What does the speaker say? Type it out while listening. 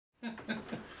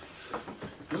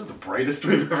This is the brightest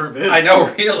we've ever been. I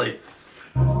know, really.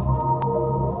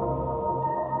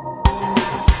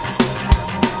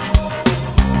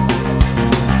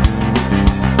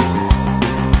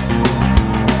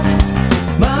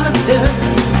 Monster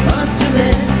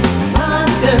Man,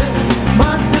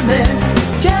 Monster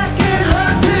Man, Jack and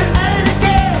Hunter at it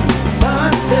again.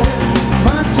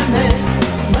 Monster Man.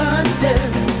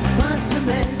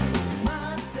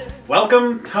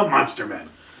 Welcome to Monster Men.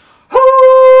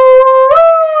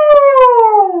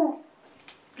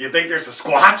 Do you think there's a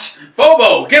Squatch?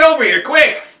 Bobo, get over here,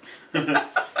 quick!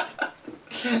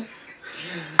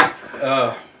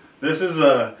 This is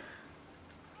a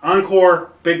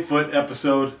encore Bigfoot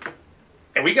episode.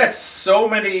 And we got so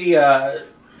many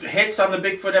hits on the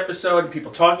Bigfoot episode,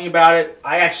 people talking about it.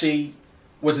 I actually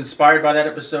was inspired by that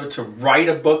episode to write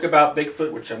a book about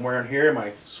Bigfoot, which I'm wearing here,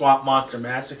 my Swamp Monster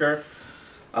Massacre.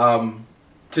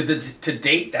 To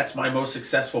date, that's my most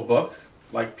successful book.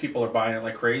 Like, people are buying it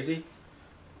like crazy.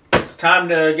 It's time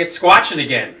to get squatching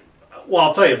again. Well,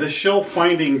 I'll tell you, this show,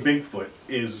 Finding Bigfoot,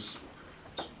 is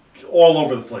all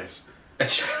over the place. It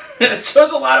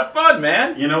show's a lot of fun,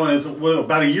 man. You know, and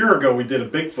about a year ago we did a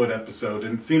Bigfoot episode,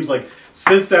 and it seems like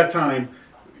since that time,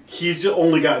 he's just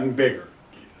only gotten bigger.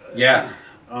 Yeah.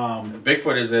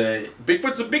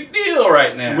 Bigfoot's a big deal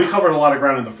right now. We covered a lot of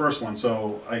ground in the first one,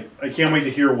 so I can't wait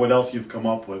to hear what else you've come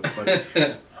up with.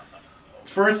 But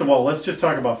first of all, let's just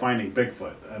talk about Finding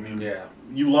Bigfoot. I mean, yeah.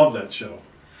 You love that show.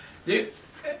 Dude,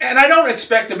 and I don't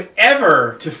expect them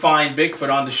ever to find Bigfoot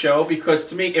on the show, because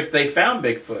to me, if they found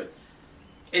Bigfoot,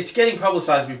 it's getting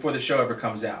publicized before the show ever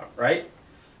comes out, right?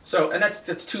 So, and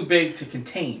that's too big to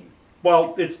contain.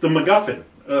 Well, it's the MacGuffin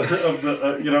of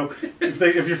the you know,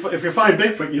 if you find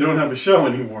Bigfoot, you don't have a show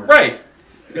anymore. Right.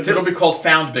 It'll be called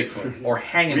Found Bigfoot or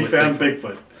Hanging with Bigfoot. We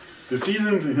found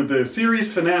Bigfoot. The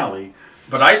series finale.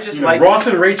 But I just like Ross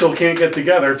and Rachel can't get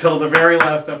together till the very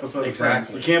last episode. Exactly. Of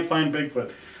Friends. You can't find Bigfoot.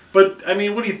 But I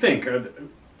mean, what do you think?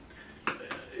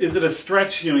 Is it a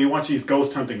stretch? You know, you watch these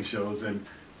ghost hunting shows, and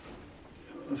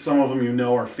some of them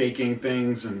are faking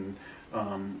things, and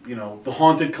you know, the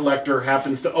haunted collector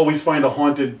happens to always find a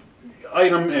haunted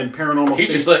item and paranormal.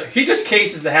 He just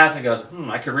cases the house and goes,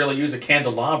 I could really use a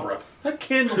candelabra. That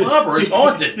candelabra is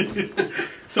haunted.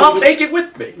 So I'll take it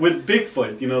with me. With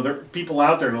Bigfoot, you know, there are people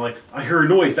out there and are like, I hear a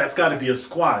noise. That's got to be a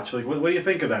Squatch. Like, what do you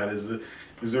think of that? Is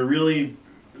there really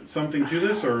something to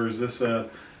this, or is this a?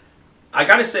 I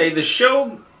gotta say, the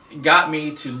show got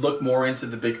me to look more into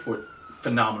the Bigfoot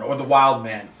phenomena, or the wild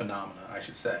man phenomena, I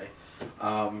should say.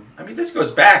 I mean, this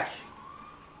goes back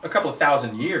a couple of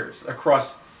thousand years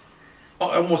across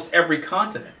almost every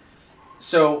continent.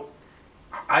 So,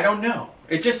 I don't know.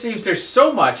 It just seems there's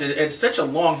so much, it's such a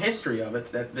long history of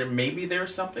it, that maybe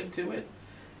there's something to it.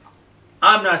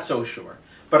 I'm not so sure.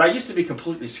 But I used to be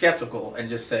completely skeptical and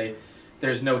just say,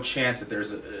 there's no chance that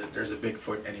there's a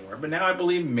Bigfoot anywhere. But now I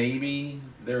believe maybe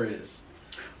there is.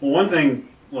 Well, one thing,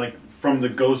 like, from the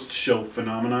ghost show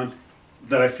phenomenon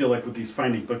that I feel like with these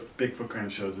Finding Bigfoot kind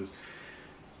of shows is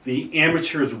the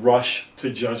amateurs rush to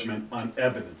judgment on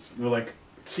evidence. They're like,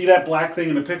 see that black thing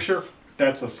in the picture?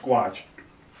 That's a Squatch.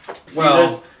 See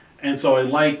this? And so I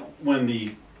like when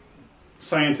the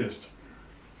scientist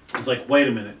is like, wait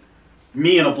a minute,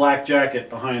 me in a black jacket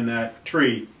behind that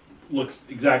tree looks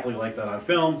exactly like that on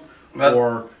film.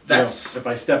 Or if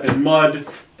I step in mud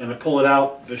and I pull it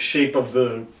out, the shape of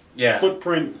the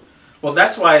footprint. Well,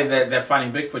 that's why that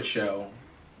Finding Bigfoot show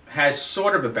has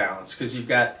sort of a balance, because you've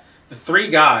got the three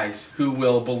guys who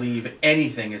will believe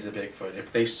anything is a Bigfoot.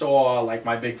 If they saw, like,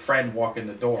 my big friend walk in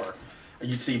the door,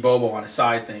 you'd see Bobo on a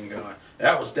side thing going,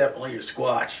 that was definitely a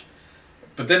Squatch.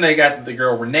 But then they got the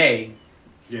girl Renee,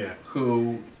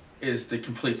 who is the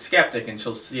complete skeptic, and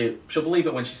she'll see it, she'll believe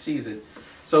it when she sees it.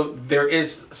 So there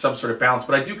is some sort of balance,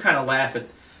 but I do kind of laugh at,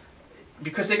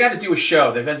 because they got to do a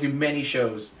show, they've got to do many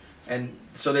shows, and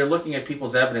so they're looking at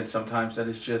people's evidence sometimes that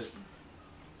is just,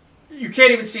 you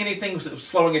can't even see anything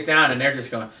slowing it down, and they're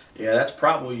just going, yeah, that's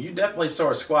probably, you definitely saw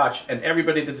a Squatch, and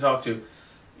everybody they talk to,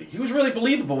 he was really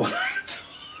believable when I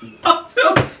talked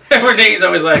to him. And Renee's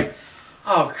always like,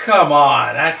 oh, come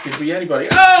on, that could be anybody.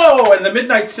 Oh, and the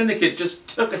Midnight Syndicate just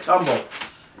took a tumble.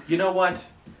 You know what?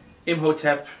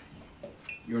 Imhotep,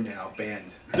 you're now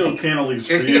banned. No Tana leaves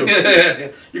for you.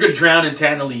 You're going to drown in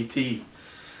Tana leaf tea.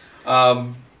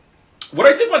 What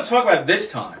I did want to talk about this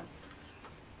time,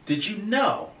 did you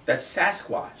know that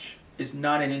Sasquatch is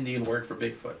not an Indian word for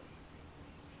Bigfoot?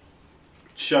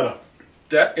 Shut up.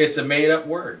 It's a made-up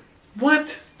word.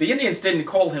 What? The Indians didn't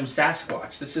call him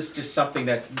Sasquatch. This is just something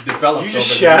that developed. You just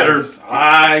shattered.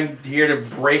 I'm here to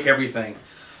break everything.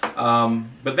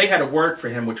 But they had a word for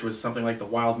him, which was something like the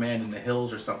wild man in the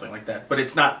hills or something like that. But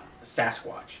it's not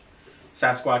Sasquatch.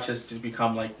 Sasquatch has just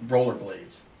become like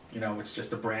rollerblades. You know, it's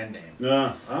just a brand name.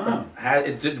 Yeah.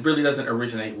 It really doesn't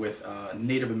originate with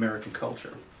Native American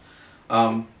culture.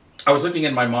 I was looking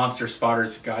in my Monster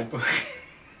Spotters guidebook.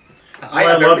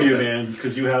 I love you, man,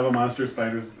 because you have a Monster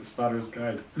Spotters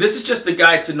guide. This is just the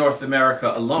guide to North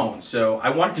America alone. So I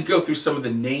wanted to go through some of the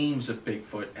names of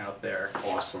Bigfoot out there.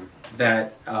 Awesome.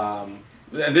 That, and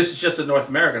this is just in North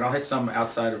America, and I'll hit some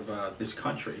outside of this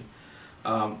country.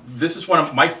 This is one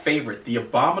of my favorite, the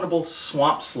abominable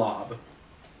swamp slob,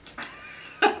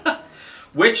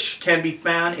 which can be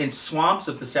found in swamps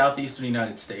of the southeastern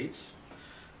United States.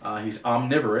 He's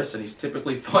omnivorous, and he's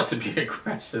typically thought to be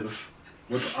aggressive.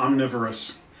 What's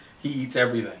omnivorous? He eats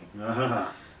everything.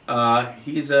 Uh-huh.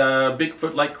 He's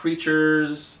Bigfoot-like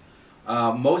creatures,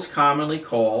 most commonly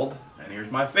called, and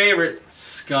here's my favorite,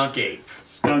 skunk ape.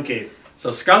 Skunk ape.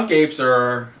 So skunk apes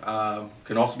are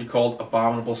can also be called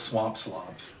abominable swamp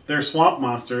slobs. They're swamp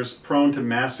monsters prone to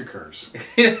massacres.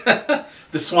 The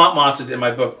swamp monsters in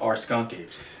my book are skunk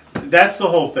apes. That's the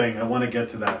whole thing. I want to get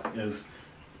to that. Is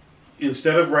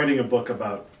instead of writing a book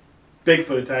about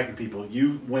Bigfoot attacking people,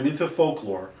 you went into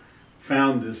folklore,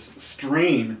 found this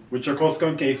strain, which are called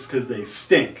skunk apes because they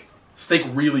stink. Stink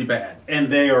really bad.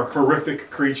 And they are horrific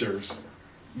creatures.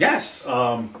 Yes.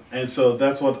 And so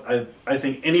that's what I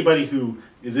think anybody who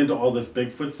is into all this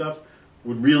Bigfoot stuff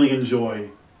would really enjoy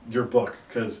your book,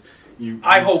 because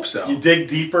I hope so. You dig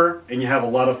deeper and you have a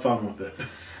lot of fun with it.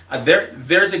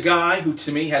 There's a guy who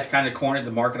to me has kind of cornered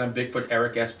the market on Bigfoot,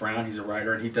 Eric S. Brown. He's a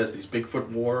writer, and he does these Bigfoot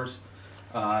wars.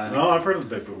 I've heard of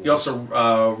the Bigfoot wars. He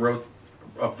also wrote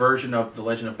a version of The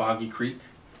Legend of Boggy Creek.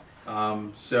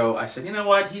 So I said, you know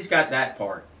what? He's got that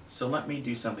part. So let me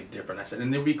do something different. I said,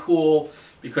 and it'd be cool,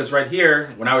 because right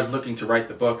here, when I was looking to write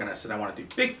the book, and I said I want to do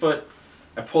Bigfoot,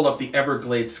 I pulled up the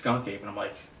Everglades skunk ape, and I'm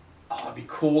like, oh, it'd be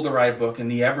cool to write a book in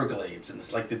the Everglades, and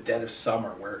it's like the dead of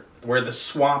summer, where the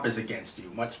swamp is against you,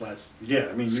 much less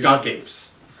skunk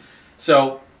apes.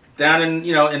 So down in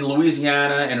in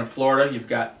Louisiana and in Florida, you've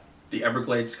got the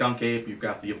Everglades skunk ape, you've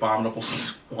got the abominable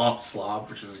swamp slob,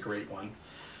 which is a great one.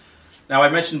 Now I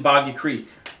mentioned Boggy Creek.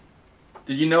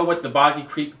 Did you know what the Boggy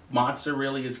Creek monster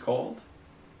really is called?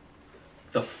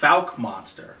 The Fouke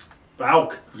monster.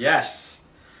 Fouke. Yes.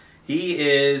 He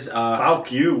is...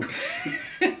 Fouke you.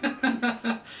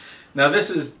 Now this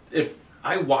is... If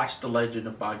I watched The Legend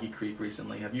of Boggy Creek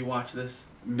recently. Have you watched this?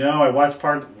 No, I watched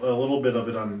a little bit of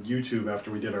it on YouTube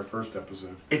after we did our first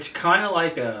episode. It's kind of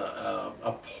like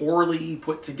a poorly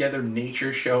put together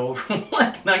nature show from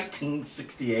like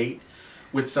 1968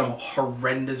 with some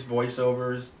horrendous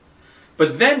voiceovers.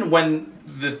 But then when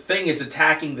the thing is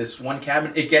attacking this one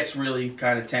cabin, it gets really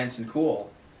kind of tense and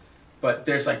cool. But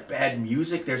there's like bad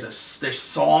music. There's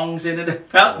songs in it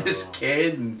about this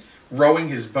kid and rowing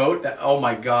his boat. Oh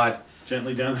my God.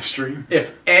 Gently down the stream.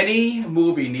 If any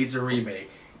movie needs a remake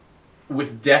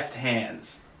with deft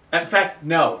hands. In fact,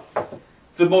 no.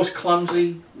 The most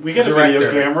clumsy We got director. a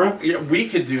video camera. Yeah, we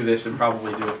could do this and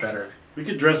probably do it better. We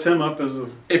could dress him up as a...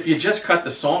 If you just cut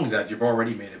the songs out, you've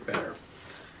already made it better.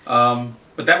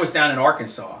 But that was down in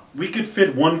Arkansas. We could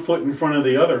fit one foot in front of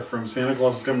the other from Santa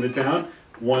Claus is Coming to Town.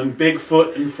 One big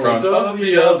foot in front of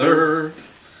the other.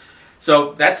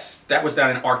 So that was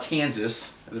down in Arkansas.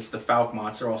 This is the Fouke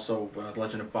monster, also The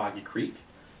Legend of Boggy Creek.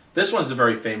 This one's a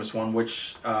very famous one,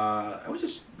 which I was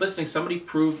just listening. Somebody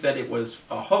proved that it was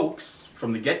a hoax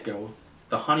from the get-go.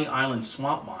 The Honey Island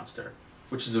swamp monster,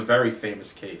 which is a very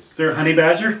famous case. Is there a honey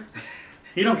badger?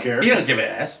 He don't care. He don't give an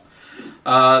ass.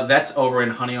 That's over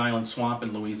in Honey Island Swamp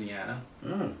in Louisiana.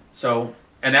 Oh. So,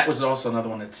 and that was also another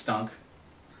one that stunk.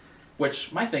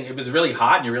 Which, my thing, if it's really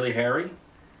hot and you're really hairy,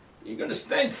 you're going to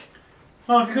stink.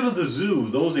 Well, if you go to the zoo,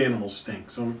 those animals stink.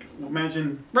 So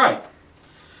imagine... Right.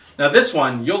 Now this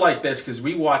one, you'll like this because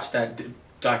we watched that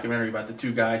documentary about the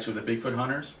two guys who are the Bigfoot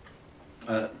hunters.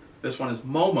 This one is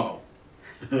Momo.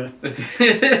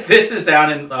 This is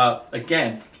down in,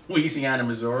 again, Louisiana,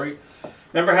 Missouri.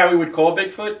 Remember how we would call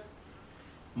Bigfoot?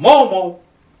 Momo,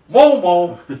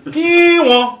 Momo,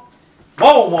 Kiwa,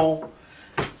 Momo.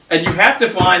 And you have to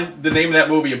find the name of that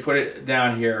movie and put it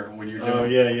down here when you're doing it. Oh,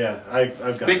 yeah. I've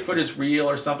got Bigfoot it. Is Real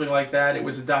or something like that. It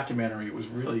was a documentary. It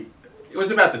was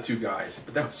about the two guys,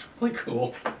 but that was really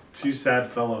cool. Two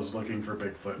sad fellows looking for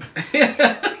Bigfoot.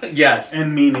 Yes.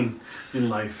 And meaning in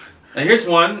life. And here's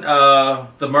one,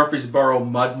 the Murfreesboro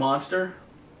Mud Monster.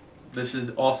 This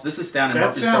is down in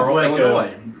Murfreesboro, like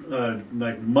Illinois.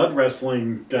 like mud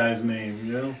wrestling guy's name,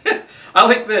 you know? I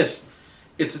like this.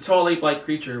 It's a tall ape-like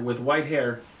creature with white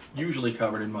hair, usually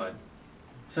covered in mud.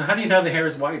 So how do you know the hair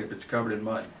is white if it's covered in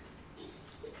mud?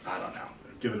 I don't know.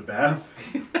 Give it a bath.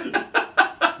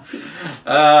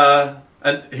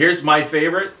 And here's my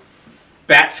favorite.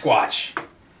 Bat Squatch.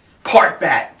 Part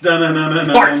bat.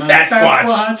 Part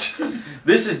Sasquatch.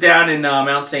 This is down in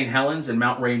Mount St. Helens and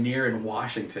Mount Rainier in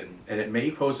Washington. And it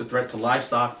may pose a threat to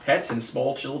livestock, pets, and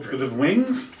small children. Could it have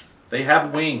wings? They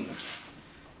have wings.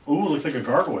 Ooh, looks like a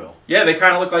gargoyle. Yeah, they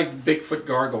kind of look like Bigfoot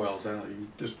gargoyles. I don't know,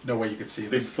 there's no way you could see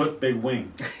this. Big foot, big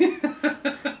wing.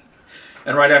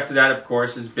 And right after that, of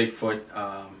course, is Bigfoot.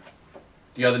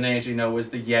 The other names you know is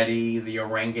the Yeti, the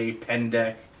Orange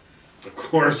Pendek. Of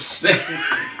course.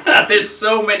 There's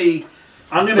so many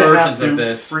I'm going to have versions to of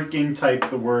this. freaking type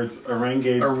the words Orange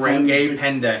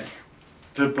Pendek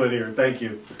to put here. Thank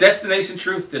you. Destination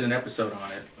Truth did an episode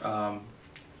on it.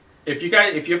 If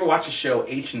you ever watch the show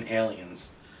Ancient Aliens,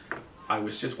 I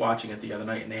was just watching it the other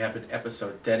night, and they have an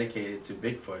episode dedicated to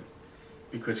Bigfoot,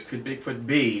 because could Bigfoot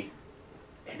be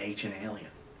an ancient alien?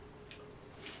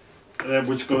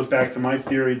 Which goes back to my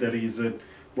theory that he's a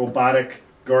robotic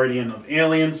guardian of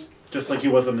aliens, just like he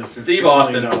was on this Steve $6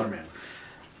 Austin. million Man.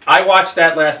 I watched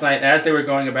that last night, and as they were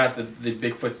going about the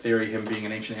Bigfoot theory, him being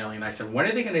an ancient alien, I said, when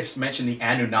are they going to mention the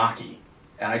Anunnaki?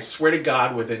 And I swear to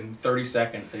God, within 30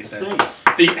 seconds, they said, Thanks.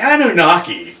 the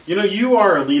Anunnaki! You know, you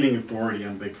are a leading authority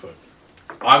on Bigfoot.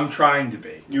 I'm trying to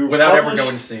be, You were without ever published-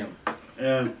 going to see him.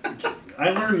 I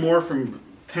learned more from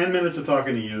 10 minutes of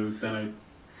talking to you than I...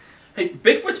 Hey,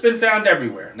 Bigfoot's been found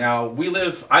everywhere. Now,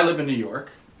 I live in New York.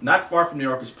 Not far from New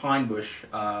York is Pine Bush.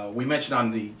 We mentioned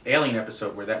on the Alien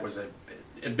episode where that was a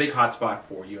big hotspot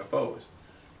for UFOs.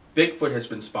 Bigfoot has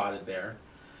been spotted there.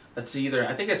 That's either,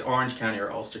 I think it's Orange County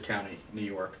or Ulster County, New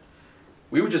York.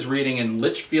 We were just reading in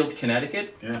Litchfield,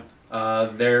 Connecticut. Yeah.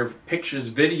 There are pictures,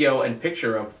 video and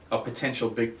picture of a potential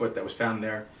Bigfoot that was found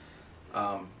there.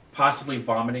 Possibly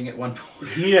vomiting at one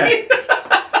point. Yeah.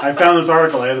 I found this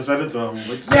article. I had to send it to him. I'm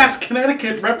like, yes,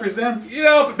 Connecticut represents. You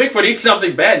know, if a Bigfoot eats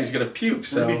something bad, he's going to puke.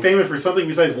 So. We'd be famous for something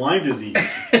besides Lyme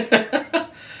disease.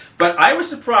 But I was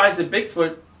surprised that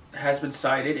Bigfoot has been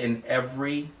sighted in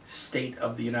every state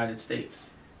of the United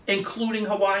States, including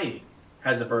Hawaii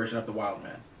has a version of the wild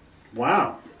man.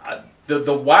 Wow.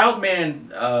 The wild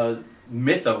man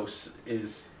mythos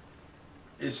is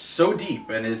so deep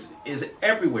and is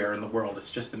everywhere in the world.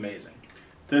 It's just amazing.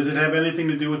 Does it have anything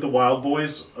to do with the Wild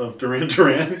Boys of Duran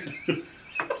Duran?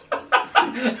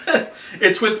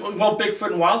 It's with, well, Bigfoot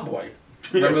and Wild Boy.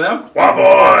 Remember Yes. them? Wild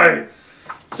Boy!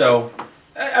 So,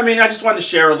 I mean, I just wanted to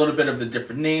share a little bit of the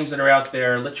different names that are out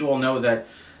there, let you all know that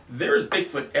there's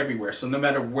Bigfoot everywhere. So no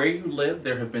matter where you live,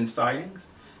 there have been sightings.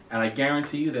 And I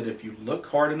guarantee you that if you look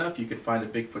hard enough, you can find a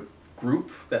Bigfoot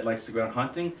group that likes to go out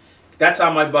hunting. That's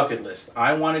on my bucket list.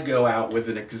 I want to go out with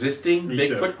an existing Me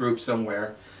Bigfoot too. group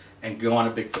somewhere and go on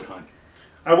a Bigfoot hunt.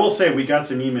 I will say we got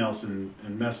some emails and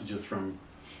messages from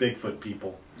Bigfoot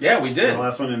people. Yeah, we did. The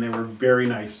last one, and they were very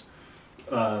nice.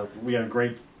 We had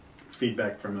great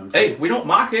feedback from them. So- Hey, we don't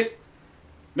mock it.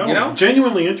 no, you know?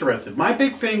 genuinely interested. My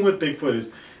big thing with Bigfoot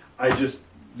is,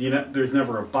 there's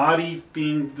never a body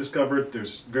being discovered.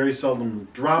 There's very seldom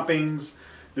droppings.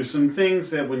 There's some things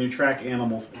that when you track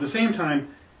animals, at the same time,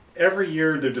 every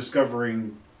year they're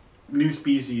discovering new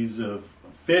species of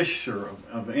fish or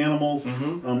of animals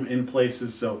in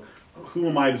places. So who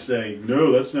am I to say,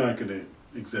 no, that's not going to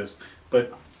exist?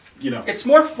 But, It's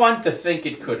more fun to think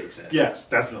it could exist. yes,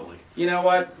 definitely. You know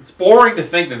what? It's boring to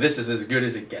think that this is as good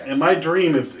as it gets. And my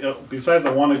dream, besides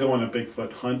I want to go on a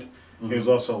Bigfoot hunt, is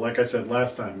also, like I said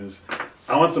last time, is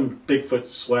I want some Bigfoot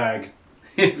swag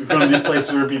from these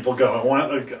places where people go.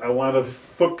 I want a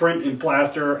footprint in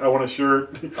plaster. I want a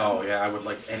shirt. Oh, yeah, I would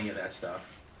like any of that stuff.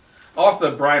 Off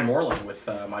the Brian Moreland with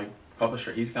my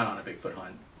publisher, he's gone on a Bigfoot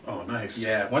hunt. Oh, nice.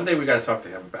 Yeah, one day we got to talk to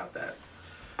him about that.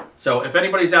 So if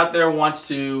anybody's out there wants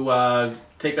to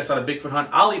take us on a Bigfoot hunt,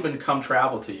 I'll even come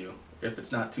travel to you. If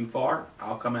it's not too far,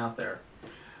 I'll come out there.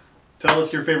 Tell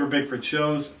us your favorite Bigfoot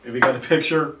shows. If you got a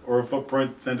picture or a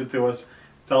footprint, send it to us.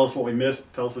 Tell us what we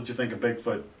missed. Tell us what you think of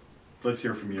Bigfoot. Let's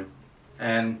hear from you.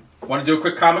 And want to do a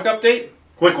quick comic update?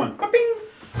 Quick one.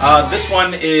 This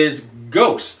one is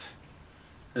Ghost.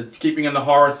 Keeping in the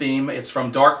horror theme, it's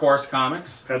from Dark Horse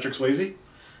Comics. Patrick Swayze?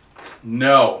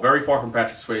 No, very far from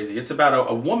Patrick Swayze. It's about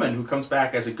a woman who comes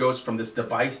back as a ghost from this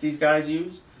device these guys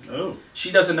use. Oh.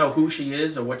 She doesn't know who she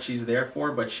is or what she's there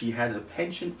for, but she has a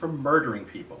penchant for murdering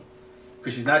people.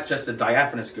 Because she's not just a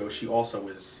diaphanous ghost, she also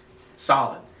is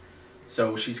solid.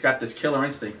 So she's got this killer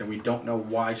instinct, and we don't know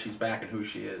why she's back and who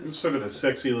she It's is. sort of a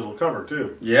sexy little cover,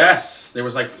 too. Yes, there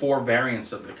was like 4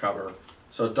 variants of the cover.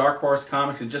 So Dark Horse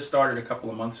Comics, it just started a couple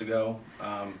of months ago,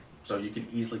 so you can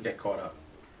easily get caught up.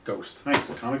 Ghost. Nice.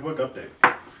 Comic book update.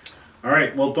 All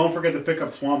right. Well, don't forget to pick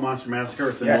up Swamp Monster Massacre.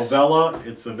 It's a Yes. novella.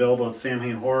 It's available at Sam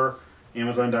Hain Horror,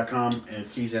 Amazon.com.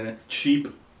 It's He's in it.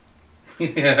 cheap.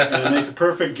 And it makes a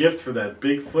perfect gift for that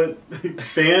Bigfoot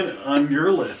fan on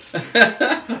your list.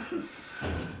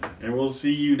 And we'll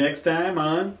see you next time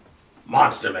on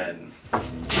Monster Men.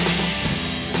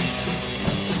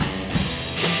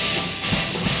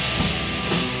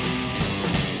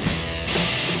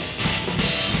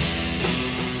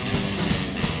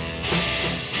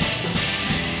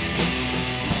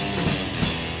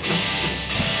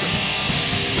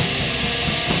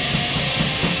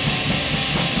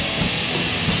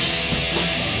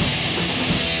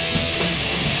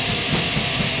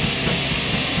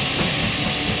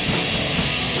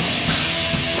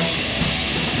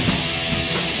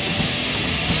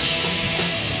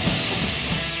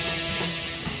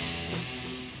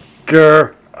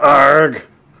 Grr, arg.